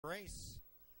Race.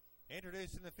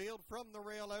 Introducing the field from the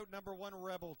rail out, number 1,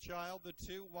 Rebel Child. The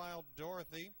 2, Wild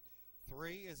Dorothy.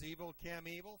 3 is Evil Cam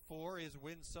Evil. 4 is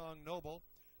Windsong Noble.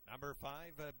 Number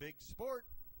 5, Big Sport.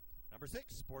 Number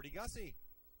 6, Sporty Gussie.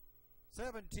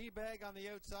 7, Teabag on the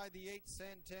outside. The 8,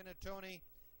 Santana Tony.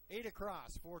 8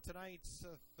 across for tonight's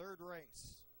third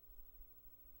race.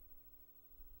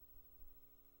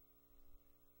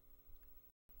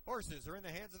 Horses are in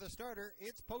the hands of the starter.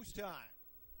 It's post time.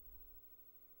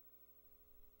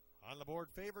 On the board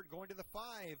favored, going to the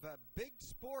 5, Big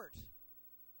Sport,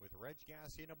 with Reg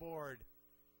Gassian aboard.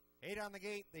 8 on the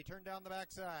gate, they turn down the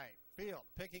backside. Field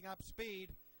picking up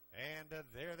speed, and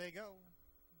there they go.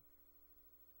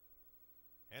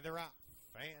 And they're off.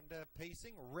 And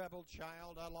pacing, Rebel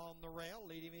Child along the rail,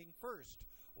 leading first.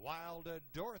 Wild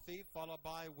Dorothy, followed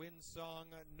by Windsong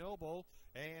Noble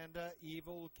and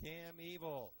Evil Cam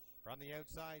Evil. From the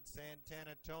outside,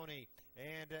 Santana Tony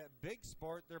and Big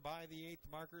Sport. They're by the 8th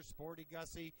marker, Sporty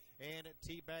Gussie and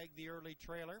Teabag, the early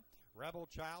trailer. Rebel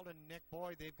Child and Nick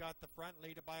Boyd, they've got the front,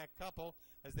 leaded by a couple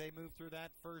as they move through that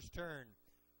first turn.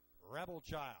 Rebel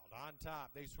Child on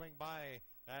top. They swing by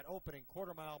that opening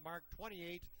quarter-mile mark,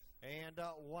 28 and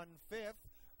 1/5.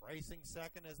 Racing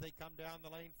second as they come down the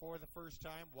lane for the first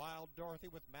time, Wild Dorothy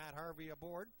with Matt Harvey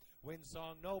aboard.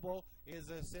 Windsong Noble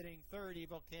is sitting third,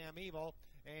 Evil Cam Evil,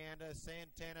 and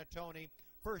Santana Tony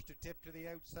first to tip to the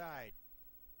outside.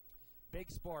 Big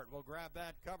Sport will grab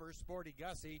that cover, Sporty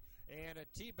Gussie, and a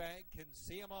Teabag can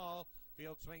see them all.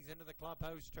 Field swings into the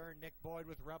clubhouse turn. Nick Boyd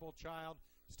with Rebel Child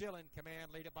still in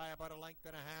command, leaded by about a length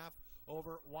and a half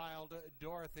over Wild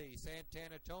Dorothy.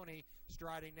 Santana Tony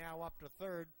striding now up to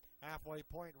third. Halfway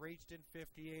point reached in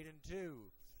 58 and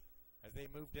 2 as they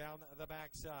move down the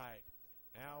backside.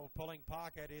 Now pulling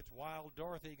pocket, it's Wild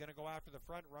Dorothy going to go after the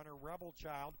front runner, Rebel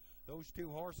Child. Those two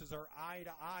horses are eye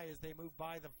to eye as they move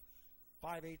by the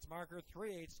 5/8 marker,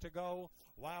 3/8 to go.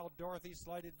 Wild Dorothy,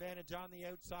 slight advantage on the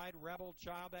outside. Rebel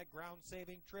Child, that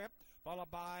ground-saving trip, followed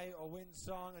by a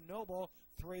Windsong Noble.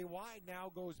 3 wide now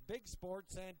goes Big Sport.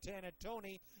 Santana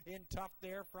Tony in tough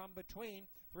there from between.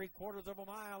 3/4 of a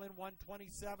mile in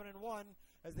 1:27 and 1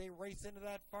 as they race into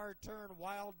that far turn.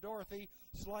 Wild Dorothy,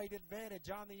 slight advantage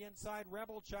on the inside.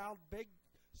 Rebel Child, Big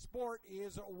Sport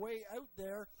is way out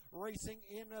there, racing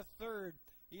in a third.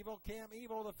 Evil Cam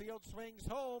Evil, the field swings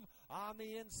home on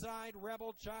the inside.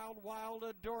 Rebel Child, Wild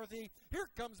Dorothy. Here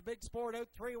comes Big Sport out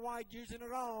 3 wide, using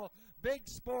it all. Big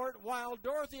Sport, Wild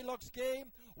Dorothy looks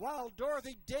game. Wild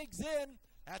Dorothy digs in.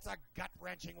 That's a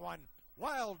gut-wrenching one.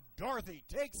 Wild Dorothy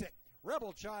takes it.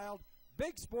 Rebel Child,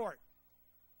 Big Sport,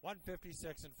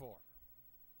 156 and 4.